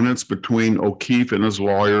correspondence between O'Keefe and his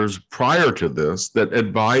lawyers prior to this that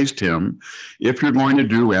advised him, if you're going to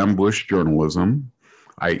do ambush journalism,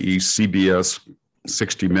 i.e. CBS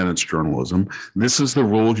 60 Minutes journalism, this is the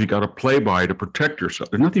rules you got to play by to protect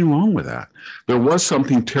yourself. There's nothing wrong with that. There was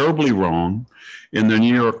something terribly wrong in the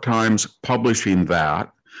New York Times publishing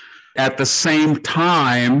that. At the same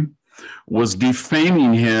time, was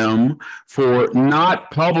defaming him for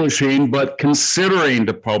not publishing, but considering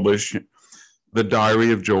to publish the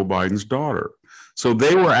diary of Joe Biden's daughter. So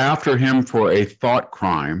they were after him for a thought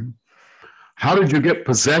crime. How did you get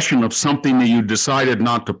possession of something that you decided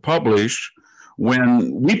not to publish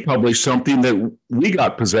when we published something that we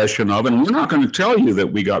got possession of? And we're not going to tell you that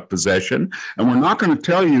we got possession, and we're not going to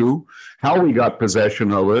tell you how we got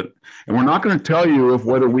possession of it, and we're not going to tell you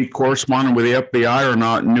whether we corresponded with the FBI or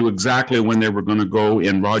not and knew exactly when they were going to go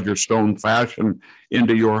in Roger Stone fashion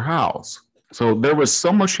into your house. So there was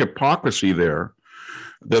so much hypocrisy there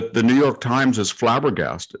that the New York Times is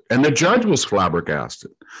flabbergasted, and the judge was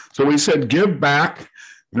flabbergasted. So he said, give back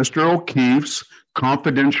Mr. O'Keefe's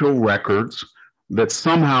confidential records that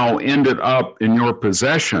somehow ended up in your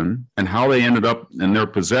possession, and how they ended up in their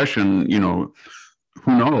possession,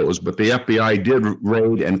 who knows? But the FBI did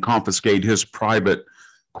raid and confiscate his private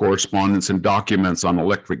correspondence and documents on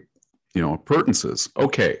electric, appurtenances.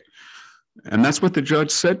 Okay. And that's what the judge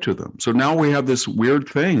said to them. So now we have this weird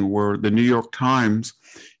thing where the New York Times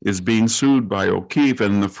is being sued by O'Keefe,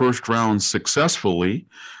 and in the first round successfully,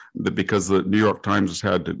 because the New York Times has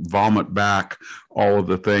had to vomit back all of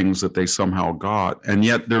the things that they somehow got. And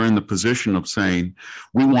yet they're in the position of saying,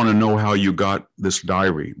 we want to know how you got this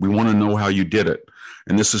diary. We want to know how you did it.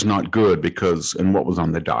 And this is not good and what was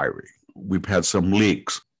on the diary? We've had some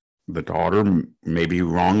leaks. The daughter, maybe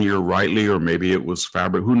wrongly or rightly, or maybe it was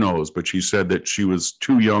fabric, who knows? But she said that she was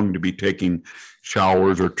too young to be taking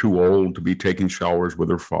showers or too old to be taking showers with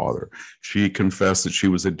her father. She confessed that she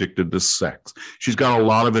was addicted to sex. She's got a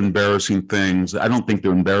lot of embarrassing things. I don't think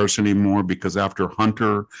they're embarrassed anymore because after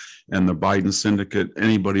Hunter and the Biden syndicate,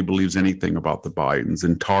 anybody believes anything about the Bidens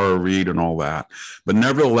and Tara Reid and all that. But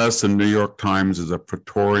nevertheless, the New York Times is a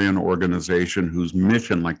Praetorian organization whose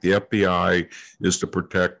mission, like the FBI, is to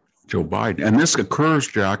protect Joe Biden. And this occurs,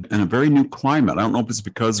 Jack, in a very new climate. I don't know if it's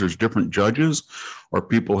because there's different judges or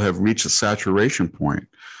people have reached a saturation point.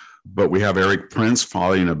 But we have Eric Prince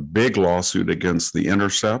filing a big lawsuit against The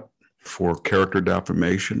Intercept for character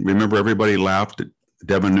defamation. Remember, everybody laughed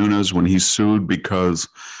Devin Nunes when he sued because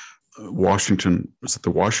the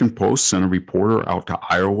Washington Post sent a reporter out to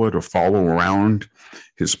Iowa to follow around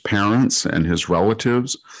his parents and his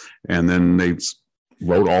relatives. And then they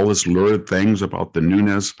wrote all this lurid things about the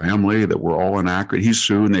Nunes family that were all inaccurate. He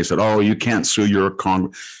sued and they said, oh, you can't sue, you're a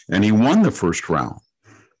Congress. And he won the first round,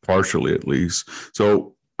 partially at least.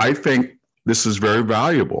 So I think this is very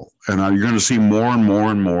valuable. And you're going to see more and more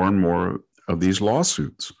and more and more of these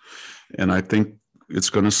lawsuits. And I think it's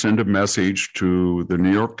going to send a message to the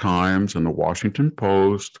New York Times and the Washington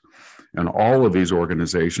Post and all of these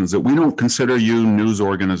organizations that we don't consider you news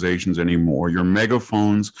organizations anymore. You're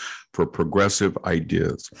megaphones for progressive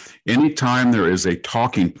ideas. Anytime there is a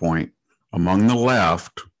talking point among the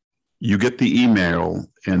left, you get the email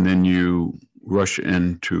and then you rush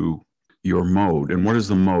into your mode. And what is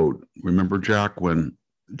the mode? Remember, Jack, when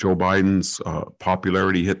Joe Biden's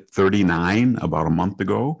popularity hit 39 about a month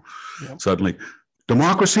ago? Yep. Suddenly,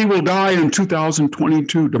 democracy will die in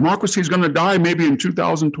 2022. Democracy is going to die maybe in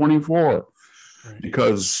 2024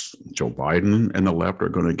 because Joe Biden and the left are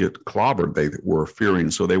going to get clobbered, they were fearing.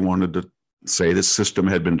 So they wanted to say the system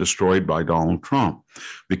had been destroyed by Donald Trump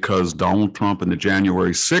because Donald Trump and the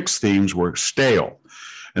January 6th themes were stale.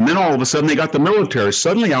 And then all of a sudden they got the military.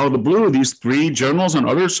 Suddenly out of the blue, these three generals and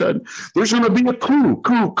others said, there's going to be a coup.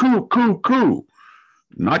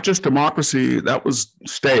 Not just democracy, that was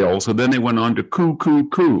stale. So then they went on to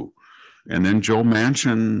coup. And then Joe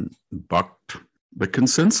Manchin bucked the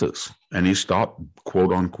consensus and he stopped,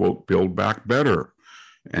 quote unquote, Build Back Better.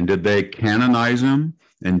 And did they canonize him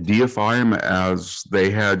and deify him as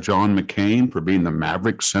they had John McCain for being the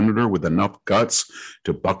maverick senator with enough guts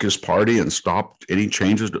to buck his party and stop any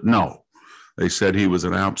changes? No. They said he was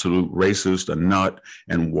an absolute racist, a nut.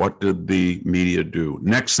 And what did the media do?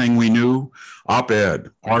 Next thing we knew,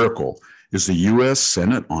 op-ed, article, is the U.S.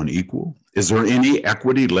 Senate unequal? Is there any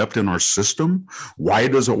equity left in our system? Why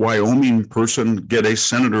does a Wyoming person get a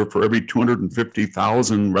senator for every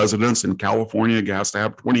 250,000 residents in California has to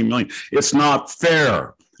have 20 million? It's not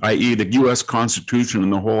fair, i.e. the U.S. Constitution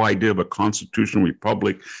and the whole idea of a constitutional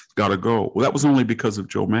republic has got to go. Well, that was only because of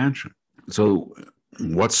Joe Manchin. So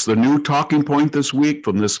what's the new talking point this week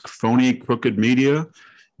from this phony, crooked media?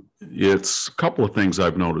 It's a couple of things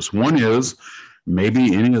I've noticed. One is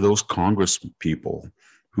maybe any of those Congress people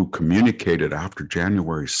who communicated after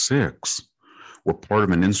January 6th were part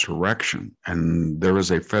of an insurrection. And there is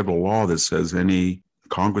a federal law that says any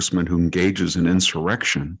congressman who engages in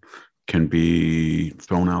insurrection can be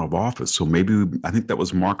thrown out of office. So maybe, I think that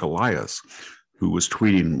was Mark Elias who was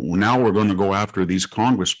tweeting, well, now we're going to go after these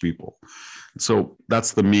Congress people. So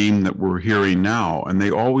that's the meme that we're hearing now. And they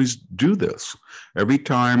always do this. Every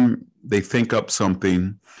time they think up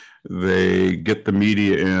something, they get the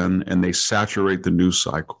media in and they saturate the news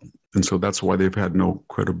cycle. And so that's why they've had no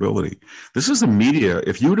credibility. This is the media.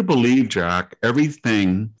 If you were to believe, Jack,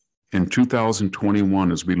 everything in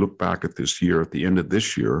 2021, as we look back at this year, at the end of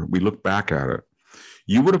this year, we look back at it,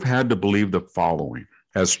 you would have had to believe the following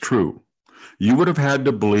as true. You would have had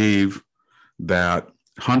to believe that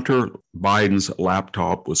Hunter Biden's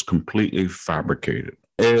laptop was completely fabricated.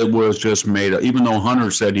 It was just made up, even though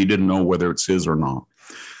Hunter said he didn't know whether it's his or not.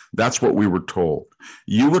 That's what we were told.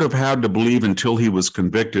 You would have had to believe until he was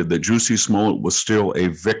convicted that Jussie Smollett was still a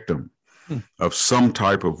victim of some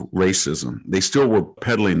type of racism. They still were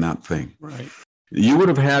peddling that thing. Right. You would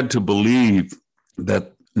have had to believe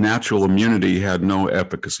that natural immunity had no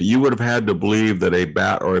efficacy. You would have had to believe that a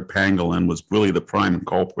bat or a pangolin was really the prime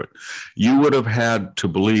culprit. You would have had to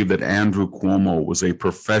believe that Andrew Cuomo was a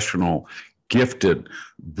professional, gifted,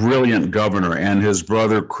 brilliant governor, and his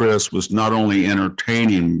brother Chris was not only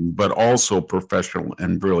entertaining, but also professional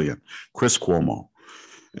and brilliant. Chris Cuomo.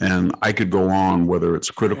 And I could go on, whether it's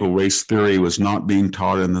critical race theory was not being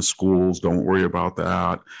taught in the schools. Don't worry about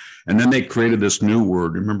that. And then they created this new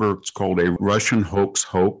word. Remember, it's called a Russian hoax.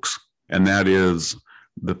 And that is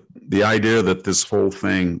the idea that this whole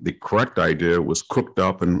thing, the correct idea, was cooked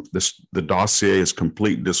up and the dossier is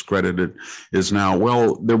completely discredited, is now,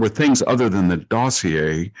 well, there were things other than the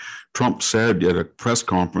dossier. Trump said at a press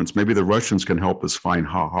conference, maybe the Russians can help us find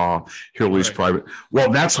Hillary's private.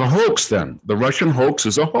 Well, that's a hoax then. The Russian hoax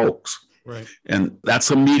is a hoax. Right. And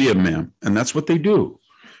that's a media meme. And that's what they do.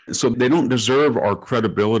 So they don't deserve our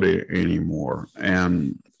credibility anymore.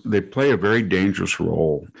 And they play a very dangerous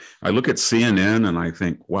role. I look at CNN and I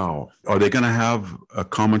think, wow, are they going to have a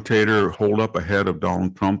commentator hold up a head of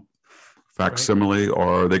Donald Trump facsimile? Right.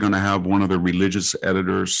 Or are they going to have one of the religious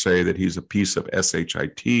editors say that he's a piece of shit?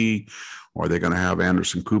 Or are they going to have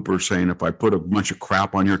Anderson Cooper saying, if I put a bunch of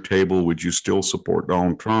crap on your table, would you still support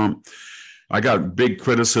Donald Trump? I got big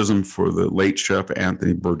criticism for the late chef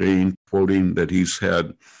Anthony Bourdain, quoting that he's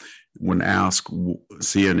had when asked,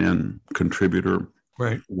 CNN contributor,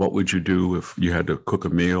 Right. what would you do if you had to cook a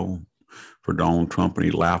meal for Donald Trump? And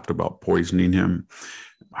he laughed about poisoning him.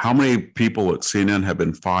 How many people at CNN have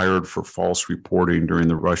been fired for false reporting during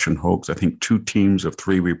the Russian hoax? I think 2 teams of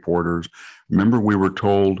 3 reporters. Remember, we were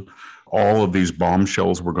told all of these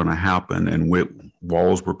bombshells were going to happen and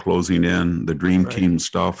walls were closing in, the dream team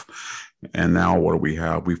stuff. And now what do we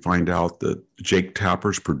have? We find out that Jake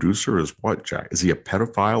Tapper's producer is what, Jack? Is he a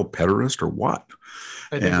pedophile, pederast, or what?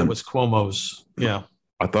 I think it was Cuomo's. Yeah.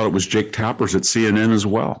 I thought it was Jake Tapper's at CNN as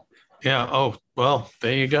well. Yeah. Oh, well,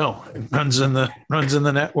 there you go. It runs in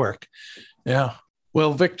the network. Yeah.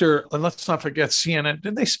 Well, Victor, let's not forget CNN.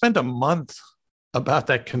 Didn't they spend a month about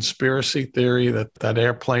that conspiracy theory that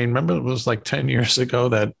airplane? Remember, it was like 10 years ago,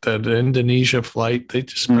 that Indonesia flight. They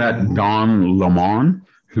just that Don Lemon,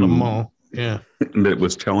 yeah, that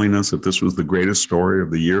was telling us that this was the greatest story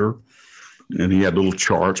of the year. And he had little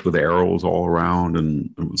charts with arrows all around, and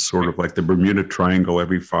it was sort of like the Bermuda Triangle.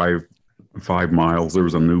 Every five miles, there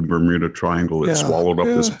was a new Bermuda Triangle that swallowed up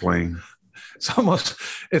this plane.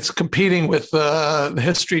 It's competing with the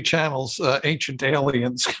History Channel's Ancient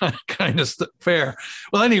Aliens kind of fare.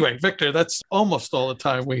 Well, anyway, Victor, that's almost all the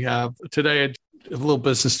time we have today. A little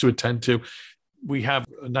business to attend to. We have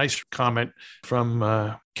a nice comment from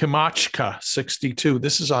Kimachka62.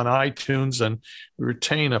 This is on iTunes, and we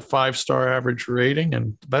retain a 5-star average rating.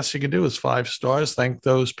 And the best you can do is 5 stars. Thank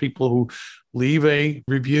those people who leave a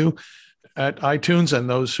review at iTunes and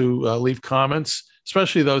those who leave comments,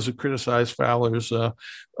 especially those who criticize Fowler's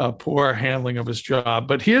poor handling of his job.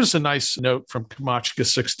 But here's a nice note from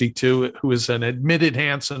Kamachka62, who is an admitted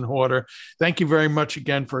Hansen hoarder. Thank you very much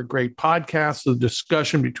again for a great podcast. The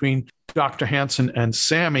discussion between Dr. Hansen and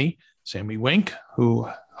Sammy Wink, who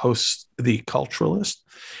hosts The Culturalist,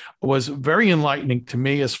 was very enlightening to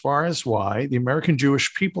me as far as why the American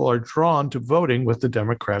Jewish people are drawn to voting with the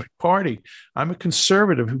Democratic Party. I'm a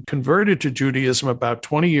conservative who converted to Judaism about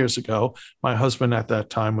 20 years ago. My husband at that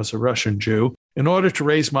time was a Russian Jew, in order to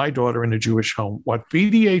raise my daughter in a Jewish home. What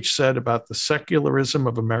VDH said about the secularism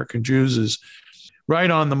of American Jews is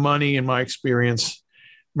right on the money in my experience.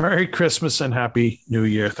 Merry Christmas and Happy New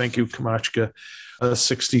Year. Thank you, Kamachka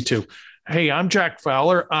 62. Hey, I'm Jack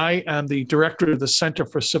Fowler. I am the director of the Center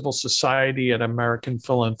for Civil Society at American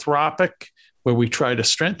Philanthropic, where we try to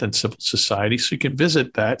strengthen civil society. So you can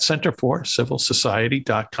visit that,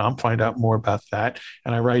 centerforcivilsociety.com, find out more about that.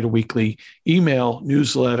 And I write a weekly email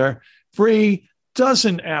newsletter, free,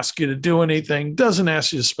 doesn't ask you to do anything, doesn't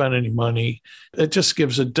ask you to spend any money. It just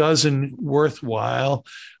gives a dozen worthwhile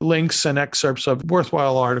links and excerpts of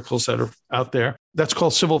worthwhile articles that are out there. That's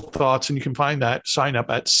called Civil Thoughts, and you can find that, sign up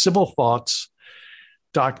at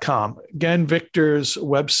civilthoughts.com. Again, Victor's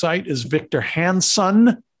website is Victor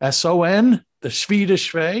Hansen, S-O-N, the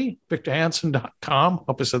Swedish way, victorhansen.com.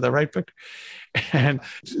 Hope I said that right, Victor. And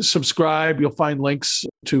subscribe. You'll find links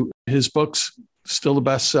to his books, still a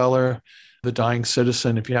bestseller, The Dying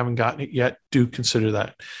Citizen. If you haven't gotten it yet, do consider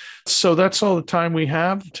that. So that's all the time we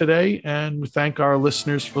have today. And we thank our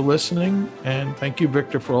listeners for listening. And thank you,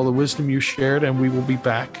 Victor, for all the wisdom you shared. And we will be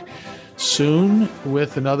back soon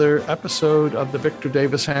with another episode of the Victor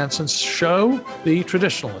Davis Hansen Show, The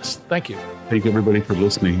Traditionalist. Thank you. Thank everybody for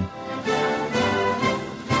listening.